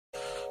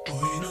Boy,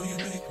 you know you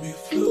make me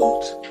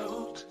float.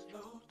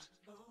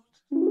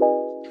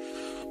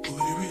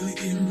 Boy, you really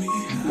get me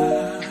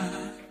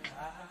high.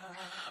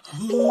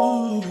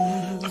 Ooh,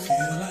 I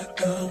feel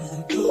like I'm on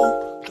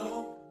dope.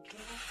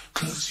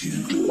 Cause you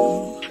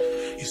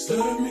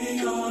serve me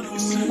on a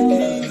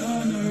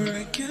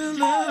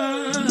regular.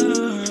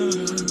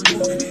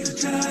 Boy, need to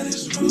tie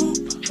this rope.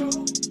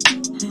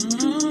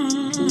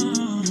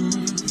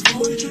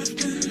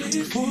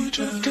 Before you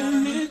drift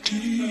any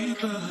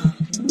deeper.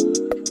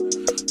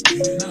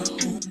 Baby, now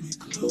hold me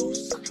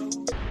close.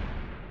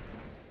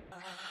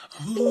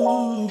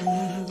 Ooh,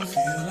 I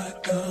feel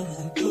like I'm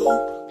on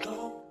dope.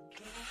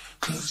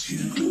 Cause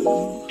you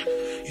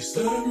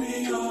serve me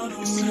on a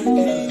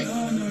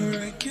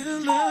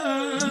regular.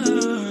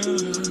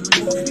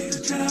 Boy, need to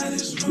tie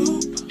this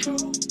rope.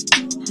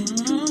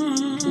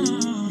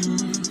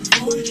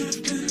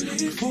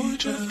 Before you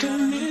drift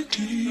any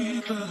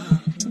deeper.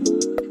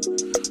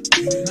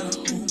 Baby, now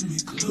hold me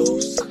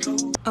close.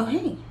 Oh,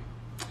 hey.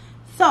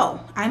 So,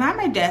 I'm at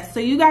my desk. So,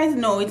 you guys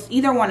know it's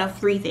either one of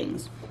three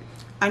things.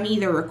 I'm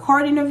either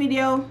recording a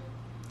video,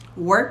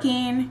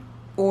 working,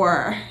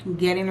 or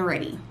getting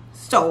ready.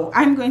 So,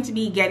 I'm going to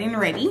be getting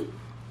ready.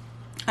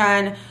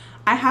 And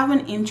I have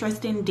an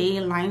interesting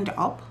day lined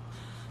up.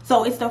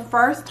 So, it's the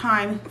first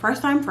time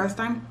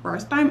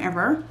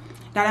ever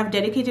that I've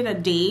dedicated a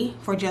day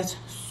for just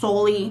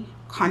solely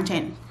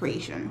content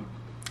creation.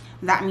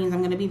 That means I'm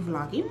going to be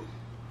vlogging.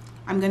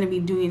 I'm going to be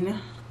doing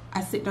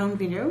a sit-down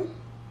video.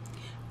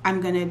 I'm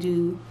going to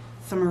do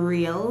some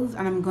reels,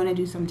 and I'm going to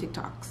do some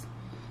TikToks.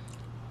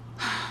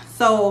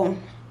 So,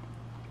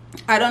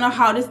 I don't know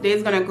how this day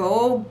is going to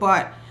go,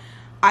 but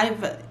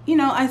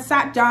I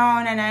sat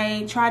down and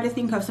I tried to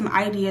think of some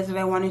ideas that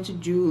I wanted to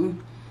do.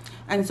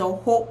 And so,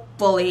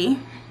 hopefully,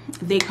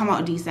 they come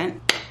out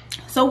decent.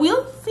 So,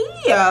 we'll see.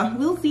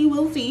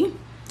 We'll see.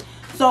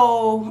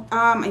 So,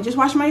 I just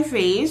washed my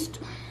face.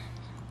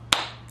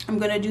 I'm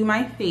going to do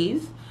my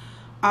face.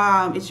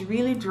 It's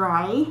really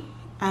dry.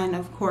 And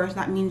of course,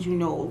 that means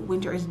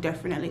winter is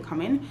definitely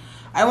coming.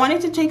 I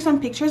wanted to take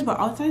some pictures, but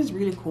outside is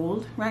really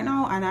cold right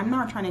now, and I'm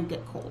not trying to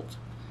get cold.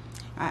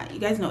 You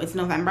guys know it's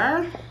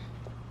November.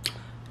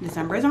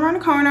 December is around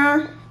the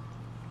corner,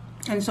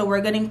 and so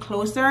we're getting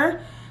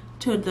closer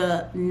to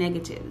the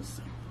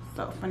negatives.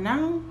 So for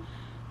now,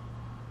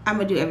 I'm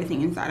gonna do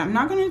everything inside. I'm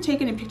not gonna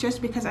take any pictures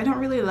because I don't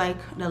really like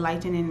the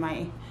lighting in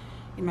my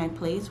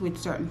place with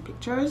certain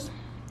pictures.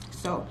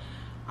 So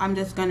I'm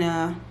just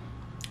gonna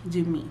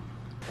do me.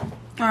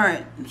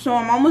 Alright, so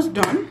I'm almost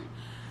done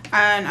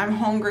and I'm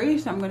hungry,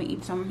 so I'm gonna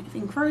eat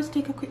something first,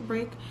 take a quick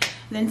break,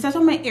 then set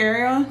up my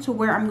area to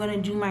where I'm gonna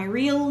do my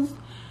reels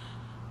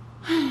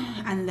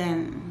and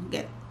then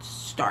get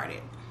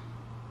started.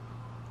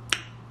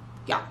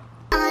 Yeah.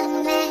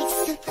 Automatic,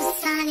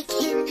 supersonic,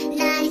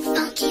 hypnotic,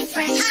 funky,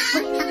 fresh.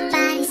 With my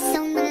body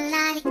so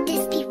melodic,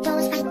 this beat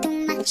rolls right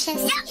through my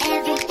chest.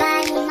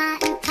 Everybody,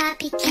 Martin,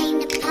 Poppy came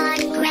to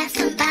party. Grab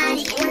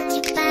somebody,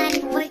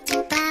 work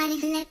your body.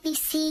 Let me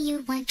see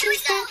you 1, 2,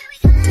 step.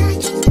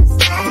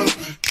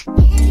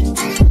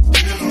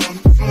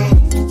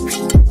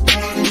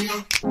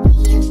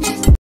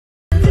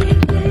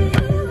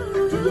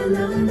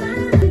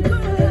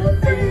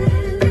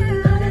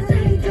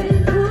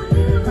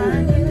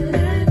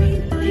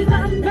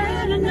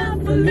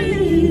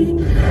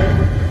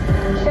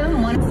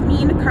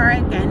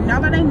 Now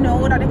that I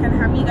know that I can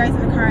have you guys in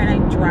the car and I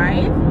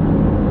drive,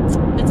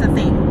 it's a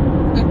thing.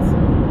 It's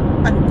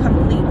a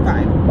complete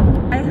vibe.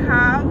 I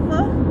have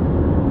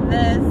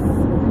this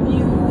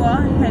new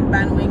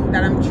headband wing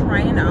that I'm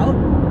trying out.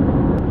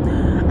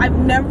 I've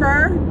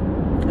never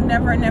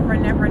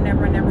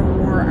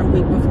wore a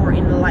wig before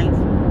in life.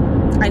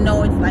 I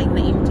know it's like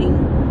name thing,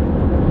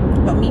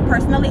 but me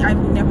personally, I've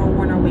never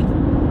worn a wig.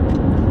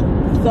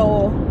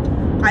 So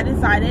I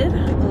decided,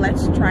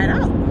 let's try it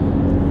out.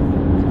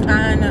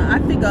 And I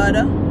figured,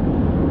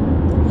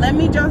 let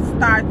me just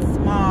start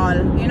small.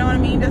 You know what I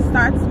mean? Just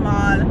start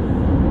small.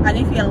 And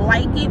if you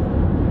like it,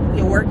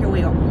 you work your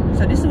way up.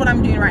 So this is what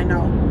I'm doing right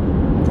now.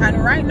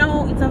 And right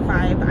now, it's a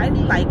vibe. I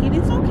like it.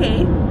 It's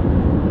okay.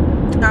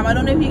 I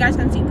don't know if you guys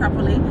can see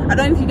properly. I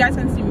don't know if you guys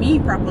can see me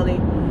properly.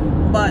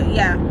 But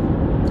yeah.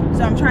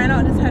 So I'm trying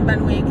out this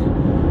headband wig.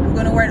 I'm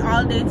going to wear it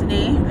all day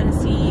today and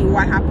see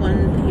what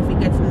happens if it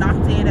gets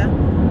knotted.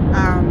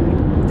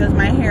 Does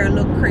my hair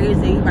look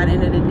crazy by the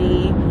end of the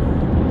day?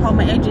 How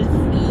my edges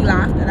feel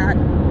after that?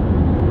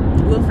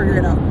 We'll figure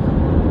it out.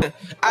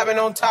 I've been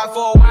on top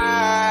for a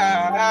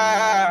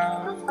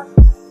while.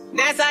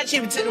 That's how I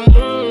chip it to the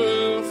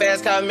moon.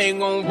 Fast car make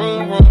gon'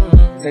 vroom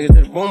vroom. Take it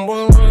to the boom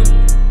boom room.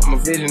 I'm a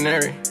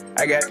visionary.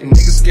 I got the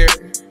niggas scared.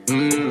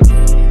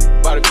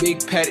 Bought a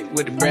big paddock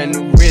with a brand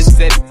new wrist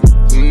set.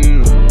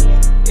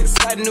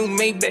 Inside a new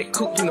Maybach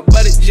coupe in the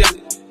butter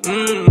jelly.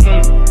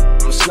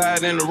 I'ma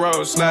slide in the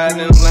road, slide in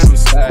the lemon,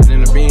 slide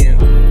in the Benz.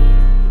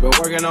 Been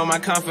working on my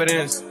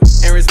confidence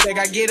and respect.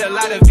 I get a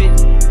lot of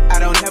it. I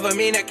don't ever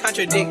mean to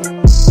contradict.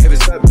 If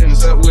it's up, then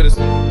it's up with us.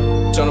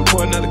 Tryna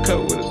pour another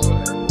cup with us.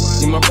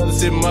 See my brother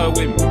sip mud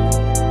with me.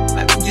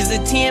 My bitch is a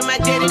 10, my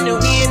jet in the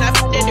wind. I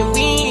fucked at the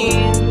wind.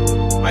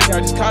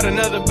 Bought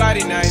another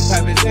body now, he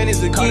poppin'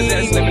 tennis again. Caught his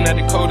ass living at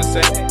the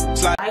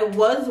cul-de-sac. I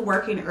was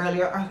working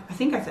earlier. I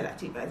think I said that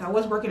to you guys. I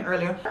was working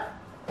earlier,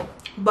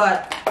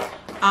 but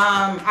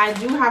I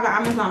do have an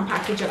Amazon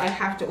package that I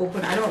have to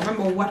open. I don't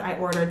remember what I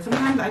ordered.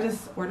 Sometimes I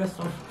just order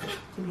stuff,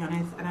 to be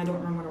honest, and I don't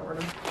remember what I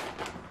ordered.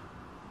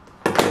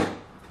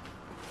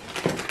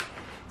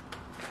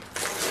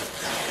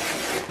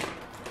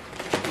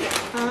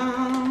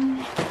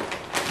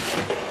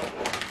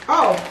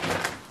 Oh,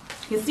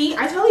 you see,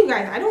 I tell you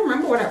guys, I don't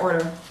remember what I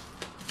ordered.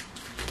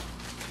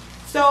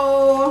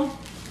 So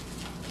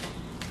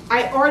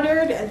I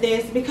ordered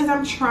this because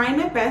I'm trying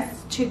my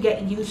best to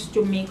get used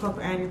to makeup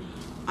and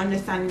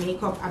understand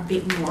makeup a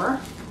bit more.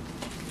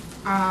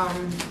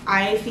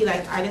 I feel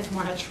like I just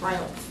want to try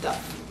out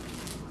stuff,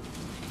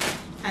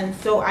 and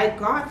so I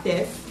got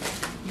this.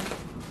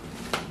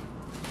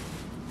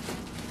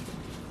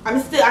 I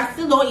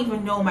still don't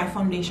even know my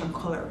foundation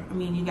color. I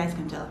mean, you guys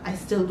can tell I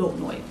still don't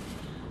know it,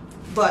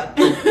 but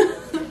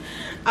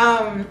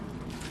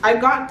I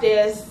got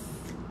this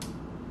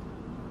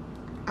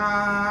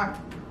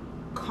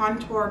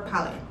contour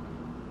palette.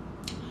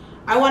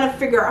 I want to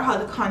figure out how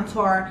to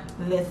contour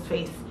this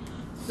face.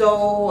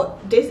 So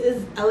this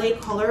is LA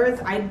Colors.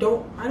 I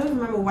don't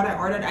remember what I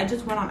ordered. I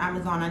just went on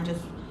Amazon and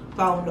just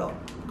found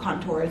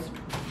contours,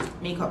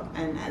 makeup,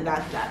 and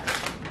that's that.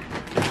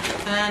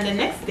 And the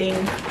next thing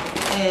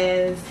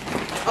is,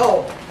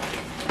 oh,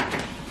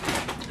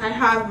 I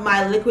have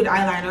my liquid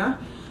eyeliner.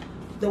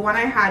 The one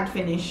I had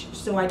finished,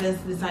 so I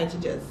just decided to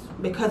just,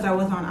 because I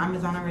was on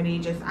Amazon already,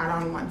 just add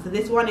on one. So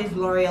this one is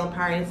L'Oreal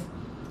Paris.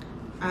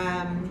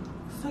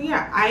 So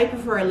yeah, I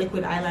prefer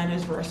liquid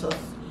eyeliners versus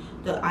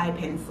the eye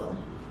pencil.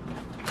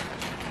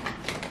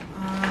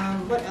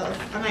 What else?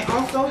 And I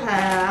also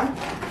have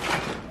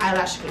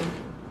eyelash glue.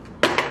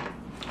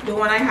 The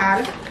one I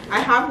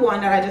have one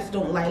that I just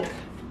don't like.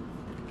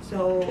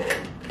 So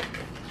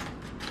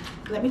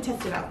let me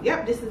test it out.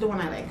 Yep, this is the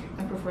one I like.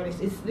 I prefer this.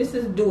 This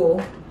is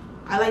duo.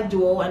 I like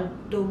duo, and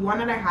the one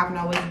that I have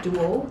now is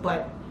duo,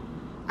 but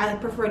I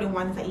prefer the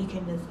ones that you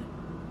can just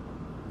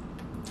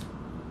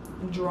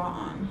draw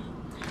on.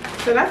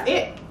 So that's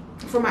it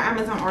for my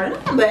Amazon order.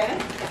 Not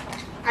bad.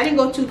 I didn't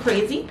go too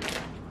crazy.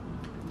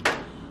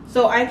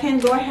 So I can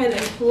go ahead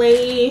and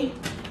play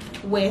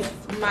with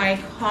my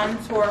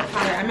contour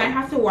palette. I might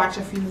have to watch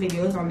a few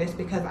videos on this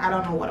because I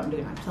don't know what I'm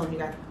doing. I'm telling you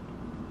guys,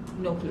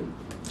 no clue.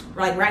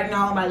 Like right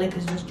now my lip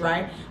is just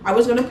dry. I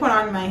was gonna put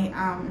on my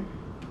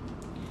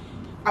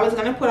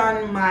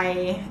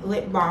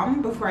lip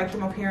balm before I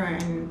came up here,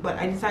 but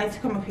I decided to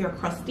come up here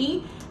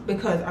crusty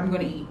because I'm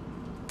gonna eat.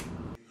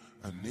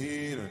 I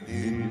need.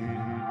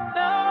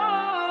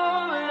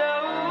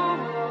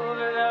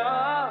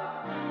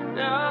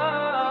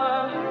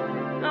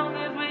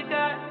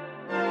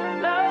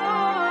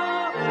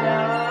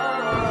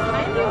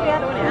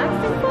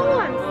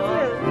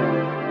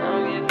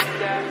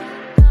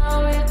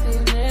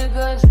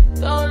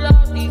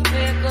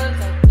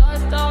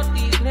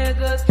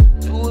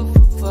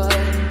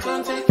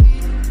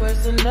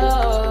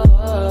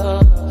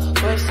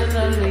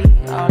 Personally,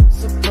 I'm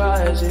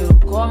surprised you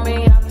call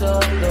me after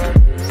the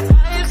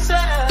I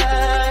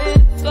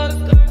said, skirt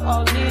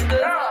all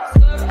niggas,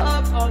 skirt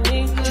up all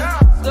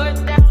niggas, skirt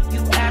down,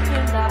 you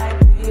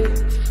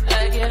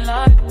acting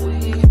like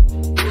we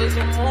put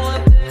some more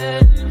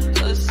than,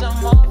 put some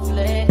more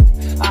flair.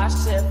 I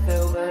said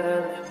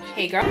farewell.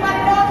 Hey girl.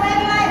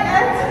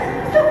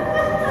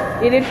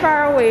 You did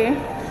far away.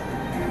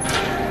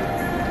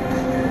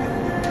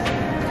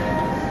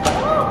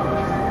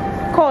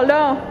 Cold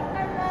though.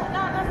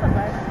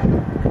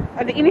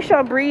 The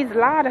initial breeze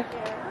loud.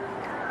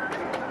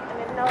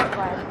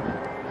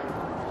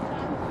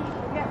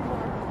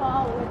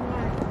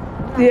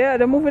 Yeah,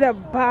 the movie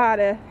that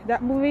bad.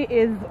 That movie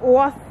is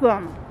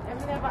awesome.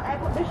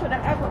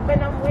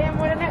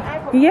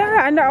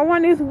 Yeah, and that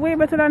one is way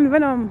better than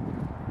Venom.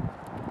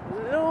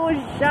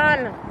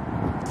 Illusion.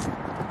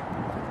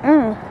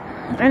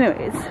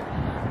 Anyways,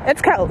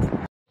 it's cold.